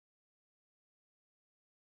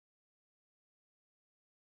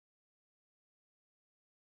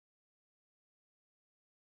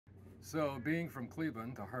So, being from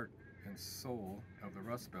Cleveland, the heart and soul of the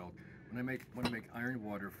Rust Belt, when I want to make iron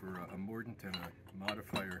water for a mordant and a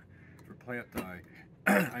modifier for plant dye,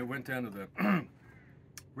 I went down to the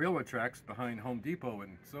railroad tracks behind Home Depot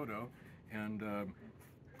in Soto, and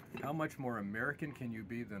how much more American can you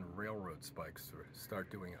be than railroad spikes to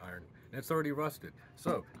start doing iron? And it's already rusted.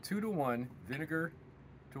 So 2 to 1 vinegar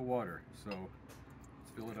to water. So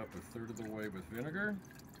let's fill it up a third of the way with vinegar.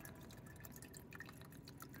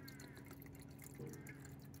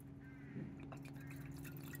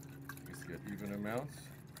 Just get even amounts.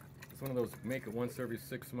 It's one of those make it once every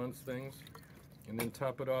 6 months things. And then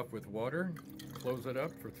top it off with water. Close it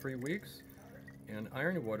up for 3 weeks. And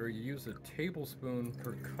iron water, you use a tablespoon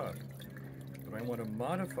per cup. But I want to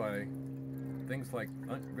modify things like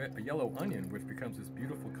a yellow onion, which becomes this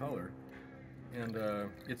beautiful color. And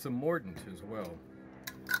it's a mordant as well,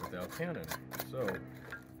 without tannin. So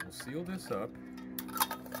we'll seal this up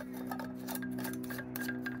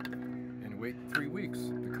and wait 3 weeks.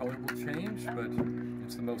 The color will change, but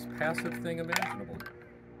it's the most passive thing imaginable.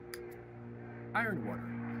 Iron water.